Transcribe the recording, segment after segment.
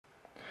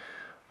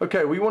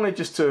Okay, we wanted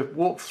just to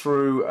walk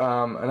through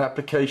an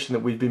application that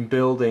we've been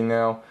building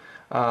now.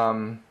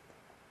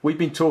 We've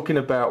been talking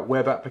about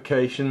web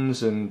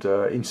applications and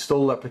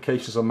installed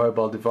applications on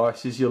mobile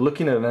devices. You're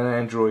looking at an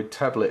Android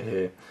tablet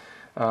here.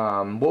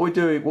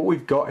 What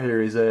we've got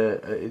here is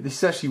this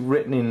is actually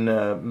written in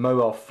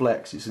Mobile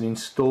Flex. It's an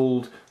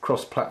installed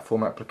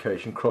cross-platform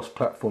application.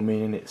 Cross-platform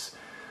meaning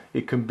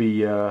it can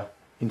be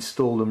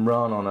installed and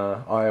run on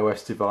an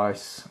iOS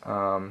device,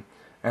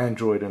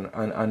 Android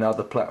and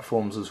other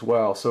platforms as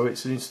well. So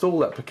it's an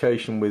installed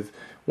application with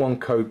one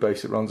code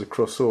base that runs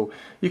across all.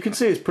 You can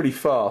see it's pretty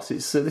fast.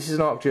 This is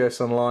an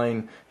ArcGIS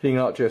Online, hitting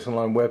an ArcGIS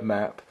Online web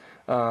map.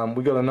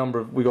 We've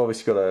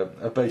obviously got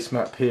a base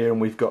map here,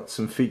 and we've got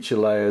some feature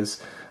layers.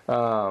 We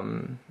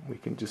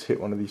can just hit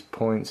one of these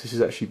points. This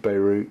is actually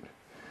Beirut,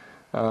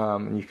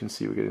 and you can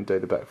see we're getting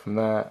data back from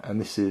that.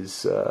 And this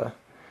is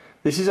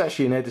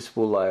actually an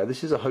editable layer.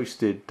 This is a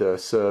hosted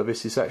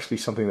service. It's actually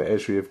something that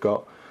Esri have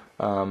got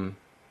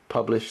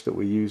published that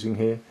we're using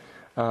here.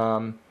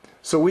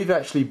 So we've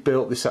actually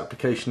built this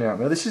application out.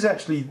 Now this is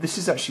actually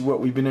what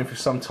we've been in for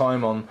some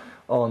time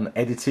on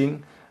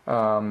editing.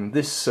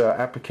 This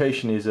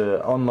application is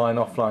an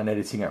online-offline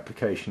editing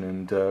application,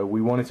 and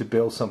we wanted to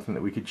build something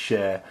that we could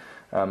share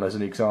as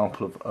an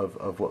example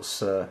of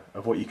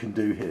what you can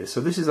do here.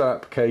 So this is our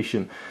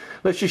application.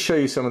 Let's just show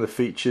you some of the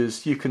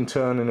features. You can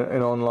turn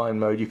in online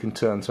mode. You can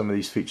turn some of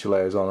these feature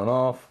layers on and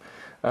off.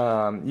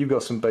 You've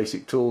got some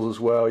basic tools as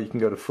well. You can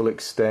go to full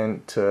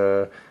extent,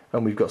 and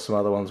we've got some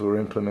other ones we're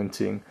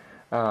implementing.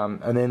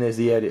 And then there's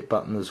the edit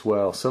button as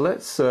well. So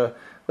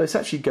let's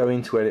actually go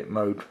into edit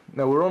mode.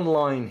 Now we're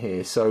online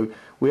here, so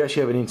we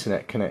actually have an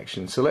internet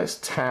connection. So let's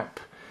tap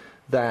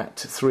that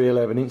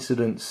 311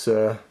 incidents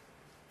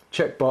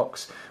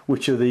checkbox,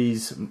 which are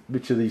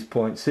these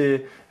points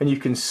here, and you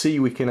can see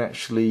we can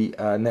actually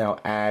now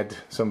add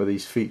some of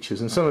these features.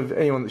 And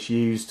anyone that's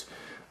used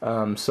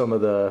some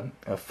of the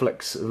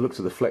looks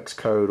at the Flex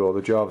code or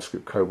the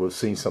JavaScript code will have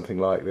seen something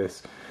like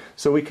this.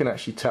 So we can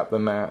actually tap the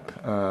map.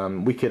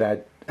 We could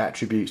add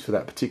attributes for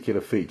that particular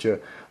feature.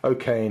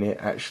 OKing it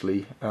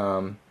actually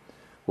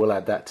will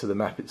add that to the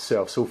map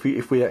itself. So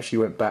if we actually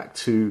went back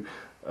to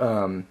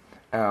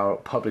our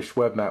published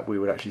web map, we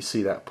would actually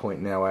see that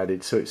point now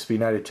added. So it's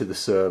been added to the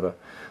server.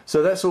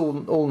 So that's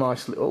all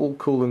nice, all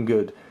cool and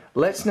good.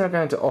 Let's now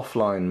go into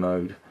offline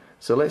mode.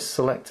 So let's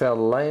select our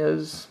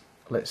layers.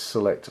 Let's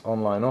select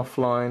online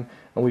offline,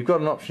 and we've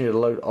got an option here to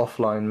load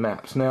offline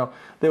maps. Now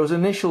there was an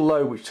initial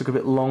load which took a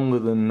bit longer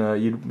than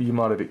you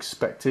might have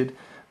expected.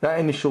 That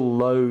initial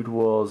load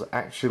was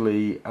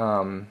actually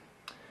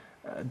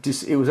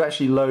it was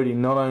actually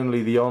loading not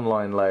only the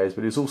online layers,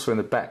 but it was also in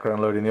the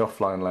background loading the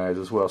offline layers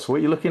as well. So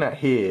what you're looking at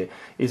here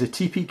is a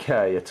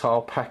TPK, a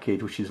tile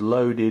package, which is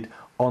loaded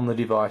on the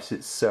device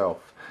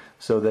itself.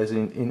 So there's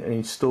an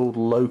installed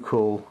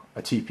local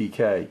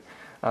TPK.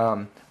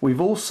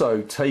 We've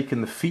also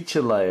taken the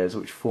feature layers,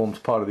 which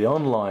formed part of the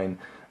online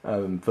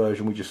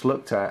version we just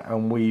looked at,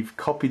 and we've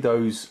copied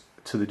those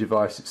to the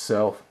device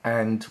itself,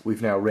 and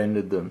we've now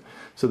rendered them.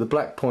 So the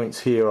black points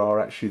here are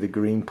actually the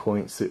green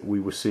points that we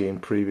were seeing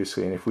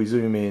previously, and if we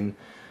zoom in,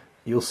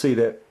 you'll see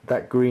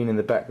that green in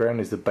the background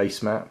is the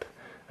base map,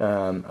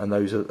 and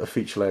those are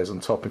feature layers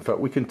on top. In fact,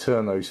 we can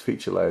turn those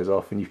feature layers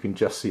off and you can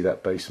just see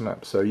that base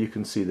map, so you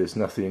can see there's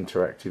nothing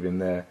interactive in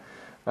there.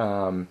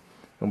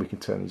 And we can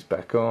turn these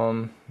back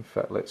on. In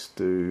fact, let's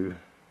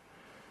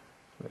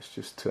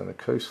just turn the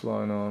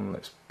coastline on.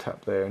 Let's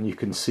tap there, and you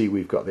can see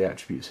we've got the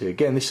attributes here.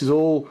 Again, this is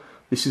all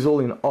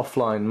in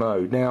offline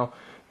mode. Now,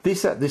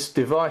 this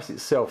device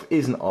itself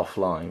isn't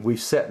offline. We've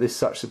set this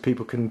such that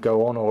people can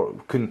go on or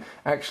can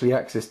actually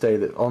access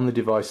data on the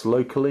device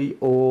locally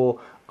or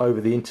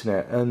over the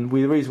internet. And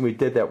the reason we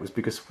did that was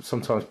because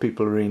sometimes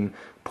people are in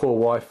poor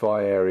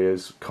Wi-Fi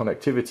areas,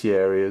 connectivity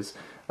areas.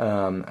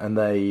 And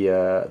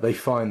they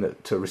find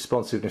that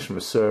responsiveness from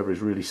a server is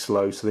really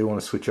slow, so they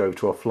want to switch over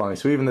to offline.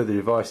 So even though the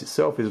device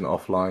itself isn't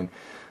offline,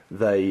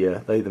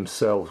 they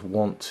themselves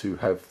want to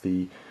have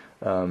the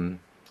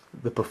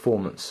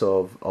performance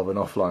of an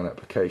offline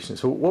application.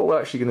 So what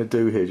we're actually going to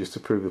do here, just to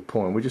prove the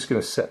point, we're just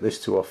going to set this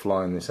to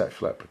offline, this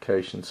actual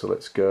application. So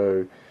let's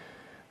go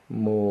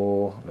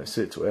more. Let's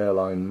set it to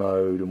airline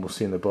mode, and we'll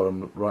see in the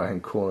bottom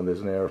right-hand corner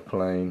there's an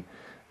aeroplane.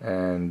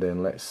 And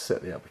then let's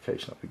set the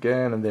application up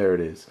again, and there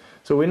it is.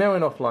 So we're now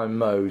in offline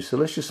mode, so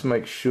let's just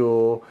make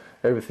sure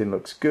everything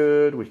looks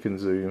good. We can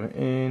zoom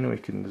in, we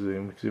can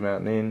zoom out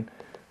and in,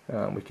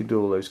 we can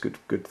do all those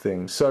good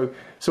things. So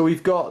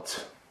we've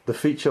got the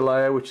feature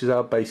layer, which is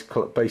our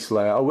base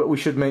layer. We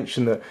should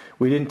mention that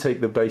we didn't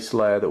take the base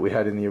layer that we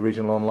had in the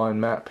original online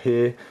map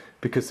here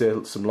because there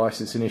are some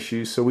licensing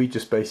issues. So we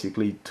just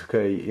basically took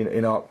in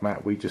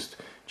ArcMap, we just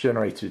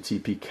generated a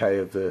TPK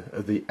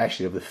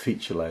of the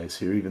feature layers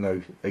here, even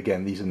though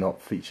again these are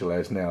not feature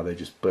layers now, they're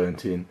just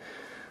burnt in.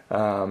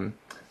 So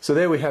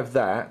there we have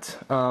that.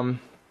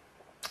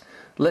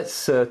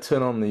 Let's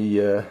turn on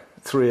the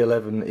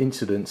 311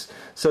 incidents.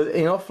 So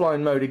in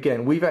offline mode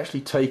again, we've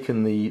actually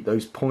taken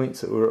those points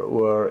that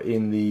were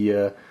in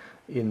the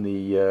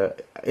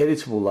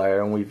editable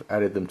layer, and we've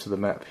added them to the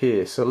map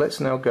here. So let's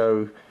now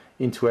go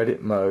into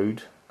edit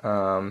mode,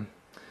 and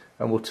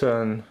we'll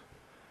turn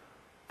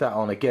that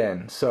on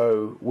again.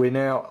 So we're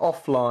now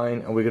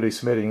offline, and we're going to do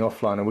some editing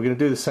offline, and we're going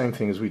to do the same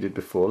thing as we did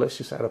before. Let's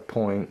just add a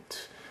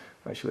point.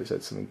 Actually, let's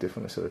add something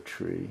different. Let's add a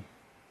tree,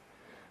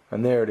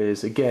 and there it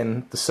is.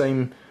 Again, the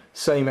same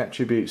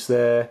attributes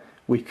there.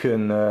 We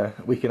can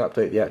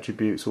update the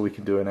attributes, or we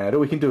can do an add, or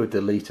we can do a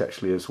delete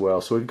actually as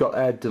well. So we've got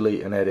add,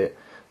 delete, and edit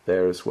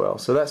there as well.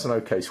 So that's an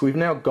okay. So we've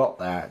now got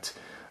that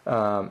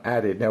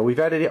added. Now we've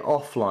added it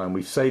offline.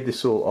 We've saved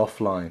this all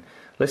offline.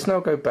 Let's now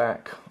go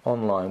back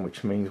online,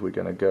 which means we're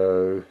going to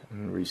go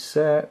and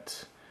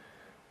reset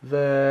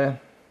there,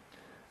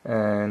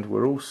 and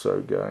we're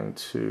also going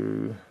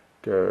to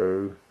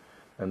go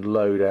and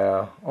load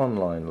our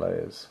online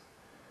layers,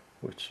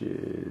 which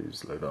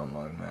is load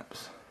online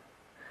maps.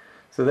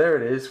 So there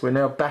it is. We're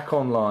now back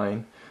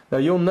online. Now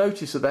you'll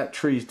notice that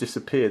tree's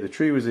disappeared. The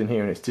tree was in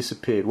here and it's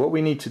disappeared. What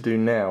we need to do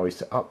now is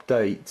to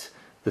update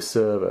the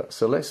server.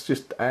 So let's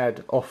just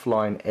add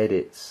offline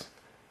edits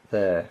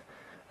there,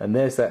 and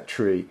there's that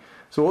tree.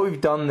 So what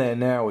we've done there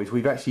now is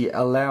we've actually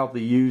allowed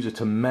the user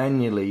to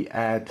manually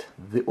add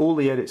all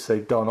the edits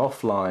they've done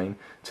offline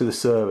to the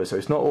server. So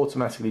it's not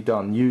automatically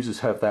done. Users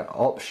have that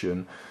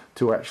option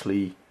to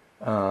actually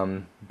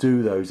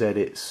do those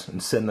edits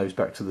and send those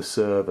back to the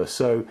server.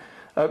 So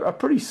a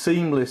pretty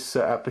seamless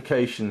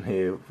application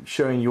here,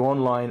 showing you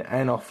online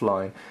and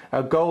offline.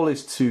 Our goal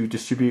is to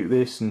distribute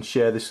this and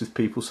share this with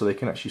people so they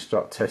can actually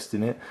start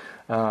testing it.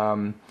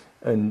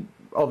 And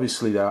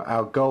obviously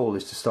our goal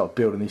is to start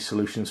building these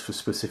solutions for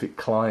specific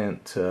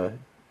client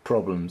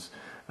problems.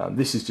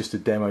 This is just a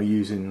demo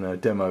using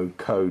demo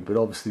code, but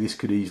obviously this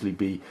could easily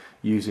be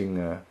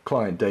using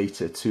client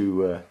data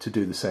to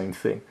do the same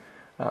thing.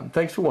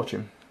 Thanks for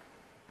watching.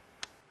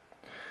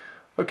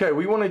 Okay,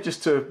 we wanted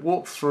just to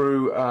walk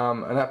through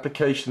an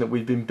application that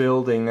we've been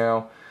building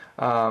now.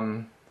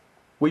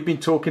 We've been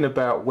talking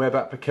about web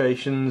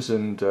applications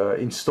and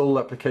install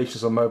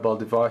applications on mobile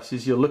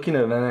devices. You're looking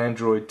at an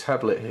Android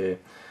tablet here.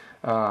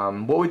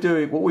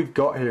 What we've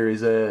got here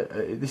is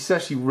this is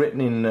actually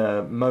written in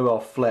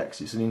Mobile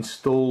Flex. It's an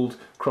installed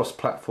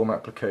cross-platform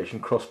application.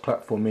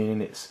 Cross-platform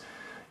meaning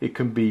it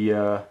can be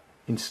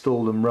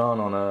installed and run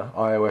on an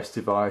iOS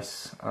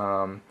device,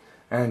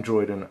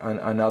 Android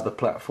and other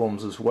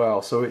platforms as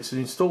well. So it's an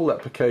installed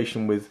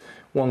application with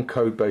one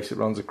code base that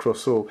runs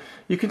across all.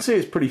 You can see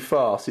it's pretty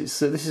fast.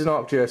 This is an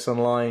ArcGIS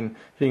Online,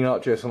 hitting an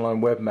ArcGIS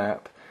Online web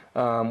map.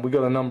 We've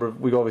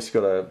obviously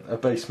got a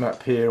base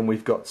map here, and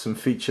we've got some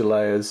feature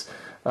layers.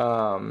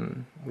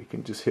 We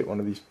can just hit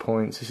one of these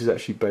points. This is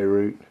actually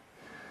Beirut,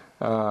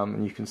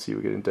 and you can see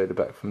we're getting data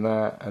back from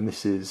that. And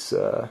this is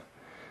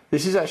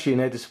actually an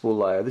editable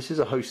layer. This is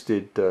a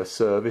hosted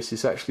service.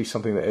 It's actually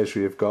something that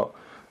Esri have got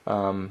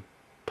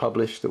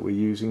published that we're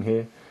using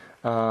here.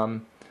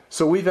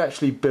 So we've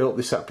actually built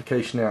this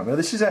application out. Now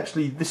this is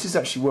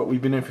actually what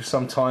we've been doing for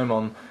some time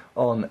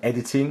on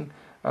editing.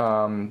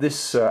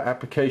 This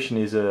application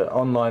is an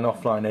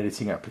online-offline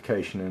editing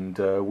application,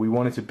 and we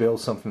wanted to build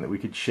something that we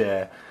could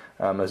share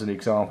as an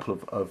example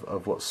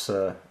of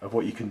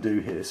what you can do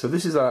here. So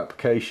this is our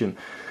application.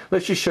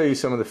 Let's just show you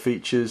some of the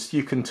features.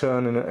 You can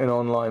turn in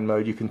online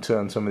mode. You can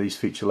turn some of these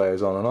feature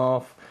layers on and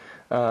off.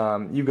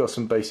 You've got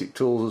some basic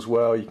tools as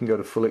well. You can go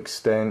to full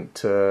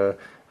extent,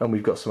 and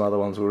we've got some other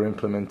ones we're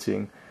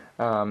implementing.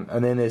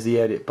 And then there's the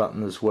edit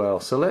button as well.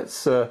 So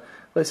let's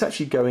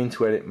actually go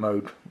into edit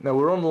mode. Now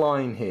we're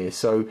online here,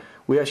 so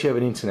we actually have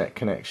an internet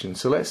connection.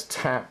 So let's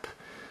tap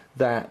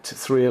that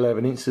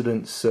 311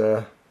 incidents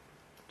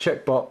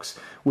checkbox,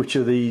 which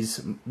are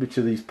these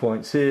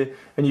points here,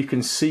 and you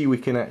can see we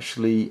can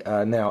actually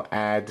now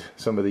add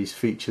some of these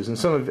features.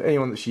 And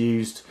anyone that's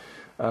used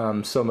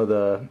some of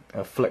the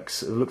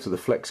looked at the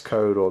Flex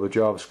code or the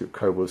JavaScript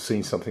code will have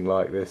seen something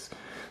like this.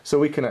 So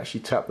we can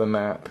actually tap the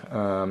map.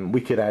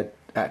 We could add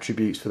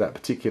attributes for that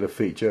particular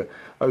feature.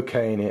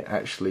 OK, and it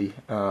actually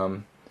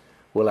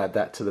will add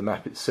that to the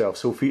map itself.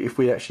 So if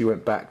we actually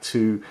went back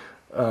to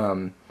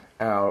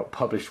our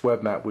published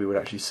web map, we would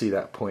actually see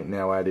that point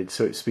now added.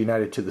 So it's been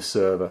added to the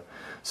server.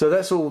 So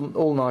that's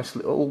all nice,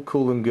 all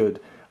cool and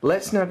good.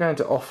 Let's now go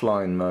into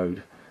offline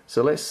mode.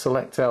 So let's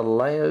select our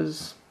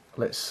layers.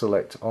 Let's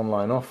select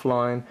online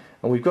offline,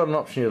 and we've got an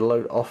option here to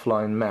load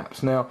offline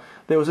maps. Now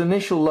there was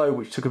initial load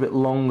which took a bit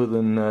longer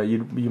than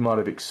you might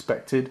have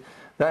expected.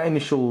 That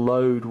initial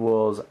load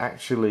was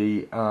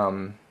actually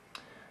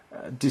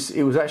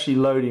it was actually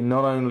loading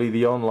not only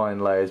the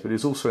online layers, but it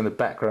was also in the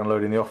background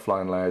loading the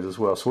offline layers as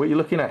well. So what you're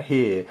looking at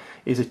here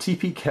is a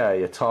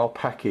TPK, a tile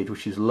package,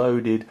 which is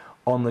loaded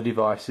on the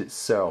device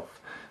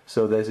itself.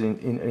 So there's an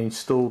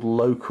installed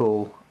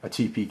local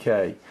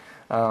TPK.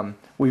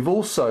 We've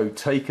also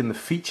taken the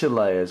feature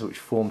layers, which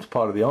formed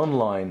part of the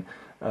online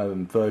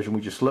version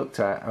we just looked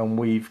at, and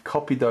we've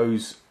copied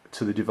those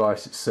to the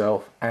device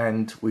itself,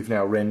 and we've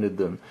now rendered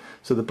them.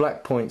 So the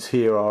black points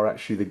here are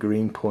actually the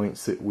green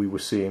points that we were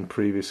seeing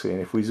previously,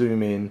 and if we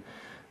zoom in,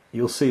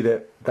 you'll see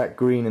that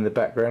green in the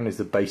background is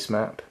the base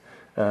map,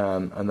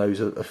 and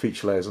those are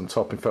feature layers on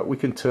top. In fact, we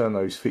can turn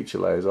those feature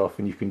layers off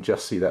and you can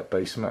just see that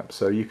base map,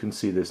 so you can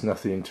see there's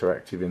nothing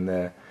interactive in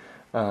there.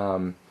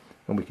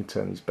 And we can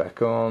turn these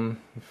back on.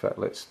 In fact,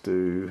 let's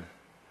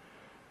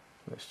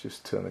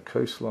just turn the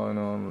coastline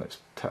on. Let's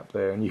tap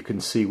there, and you can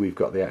see we've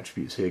got the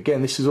attributes here.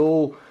 Again, this is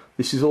all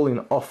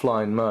in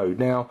offline mode.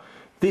 Now,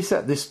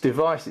 this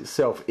device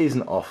itself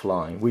isn't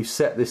offline. We've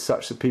set this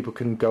such that people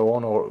can go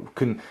on or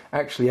can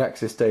actually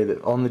access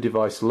data on the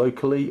device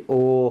locally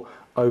or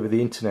over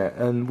the internet.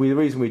 And the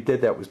reason we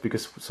did that was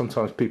because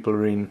sometimes people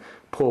are in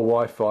poor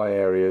Wi-Fi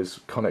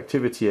areas,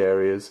 connectivity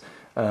areas,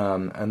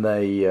 and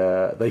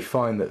they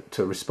find that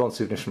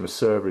responsiveness from a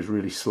server is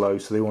really slow,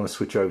 so they want to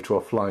switch over to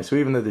offline. So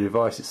even though the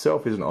device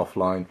itself isn't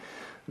offline,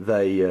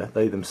 they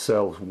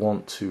themselves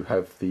want to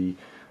have the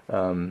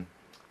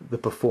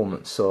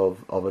performance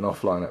of an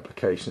offline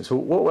application. So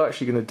what we're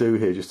actually going to do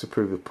here, just to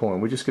prove the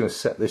point, we're just going to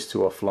set this to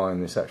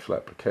offline, this actual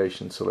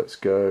application. So let's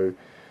go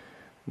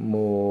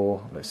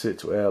more, let's set it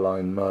to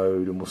airline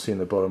mode, and we'll see in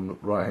the bottom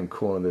right hand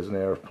corner there's an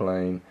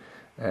aeroplane,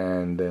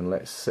 and then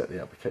let's set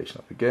the application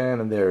up again,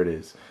 and there it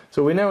is.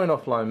 So we're now in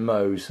offline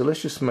mode, so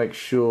let's just make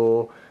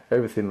sure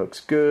everything looks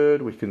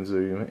good. We can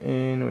zoom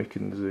in, we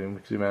can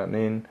zoom out and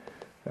in,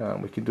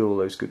 we can do all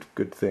those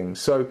good things.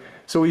 So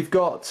we've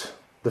got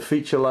the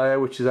feature layer,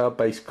 which is our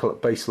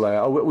base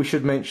layer. We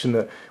should mention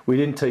that we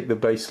didn't take the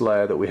base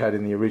layer that we had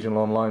in the original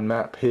online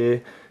map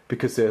here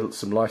because there are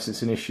some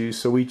licensing issues.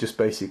 So we just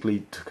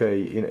basically took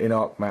in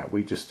ArcMap,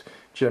 we just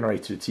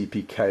generated a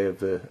TPK of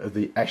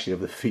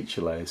the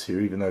feature layers here,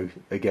 even though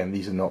again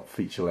these are not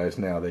feature layers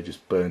now, they're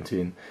just burnt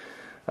in.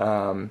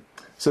 So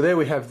there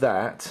we have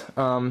that.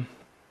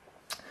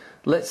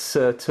 Let's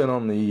turn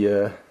on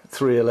the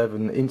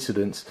 311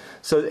 incidents.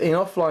 So in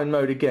offline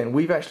mode again,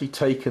 we've actually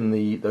taken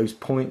those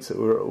points that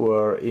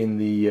were in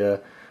the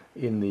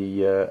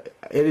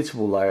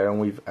editable layer, and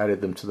we've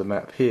added them to the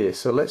map here.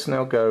 So let's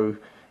now go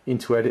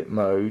into edit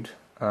mode,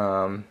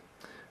 and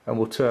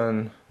we'll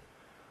turn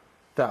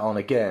that on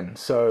again.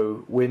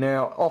 So we're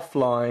now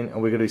offline,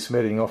 and we're going to do some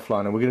editing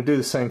offline, and we're going to do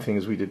the same thing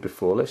as we did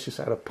before. Let's just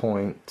add a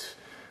point.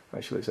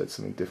 Actually, let's add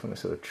something different.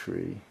 Let's add a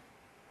tree,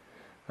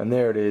 and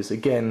there it is.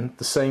 Again,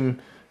 the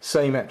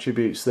same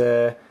attributes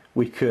there.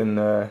 We can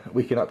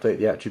update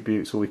the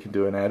attributes, or we can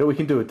do an add, or we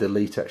can do a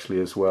delete actually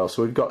as well.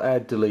 So we've got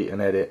add, delete,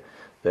 and edit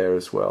there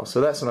as well.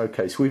 So that's an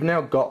okay. So we've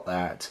now got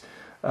that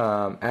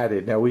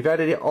added. Now we've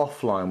added it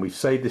offline. We've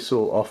saved this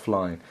all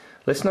offline.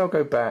 Let's now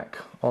go back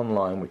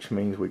online, which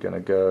means we're going to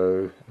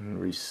go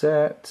and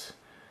reset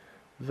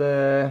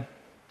there,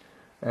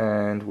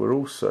 and we're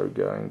also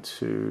going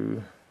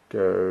to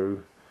go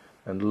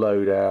and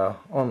load our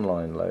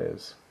online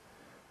layers,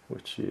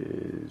 which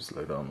is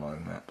load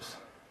online maps.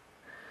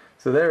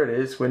 So there it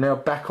is, we're now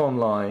back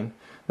online.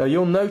 Now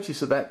you'll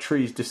notice that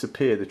tree's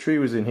disappeared. The tree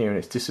was in here and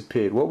it's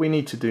disappeared. What we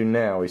need to do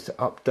now is to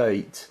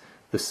update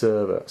the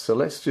server. So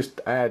let's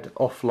just add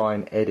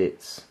offline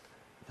edits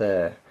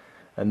there,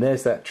 and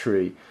there's that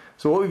tree.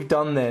 So what we've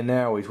done there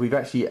now is we've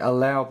actually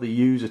allowed the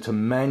user to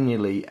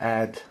manually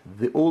add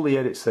all the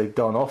edits they've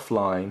done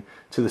offline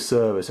to the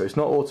server. So it's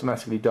not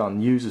automatically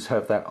done. Users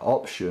have that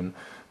option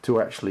to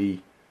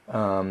actually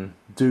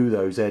do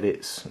those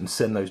edits and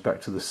send those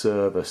back to the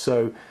server.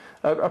 So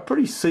a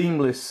pretty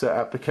seamless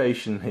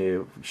application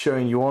here,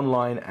 showing you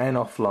online and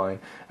offline.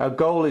 Our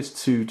goal is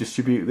to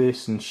distribute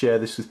this and share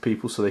this with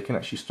people so they can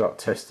actually start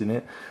testing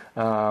it.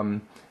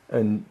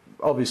 And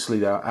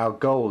obviously our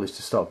goal is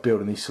to start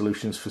building these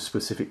solutions for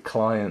specific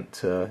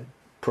client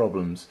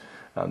problems.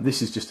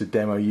 This is just a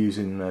demo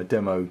using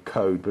demo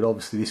code, but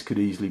obviously this could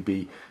easily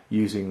be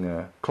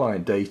using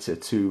client data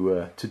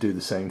to do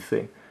the same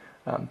thing.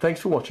 Thanks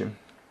for watching.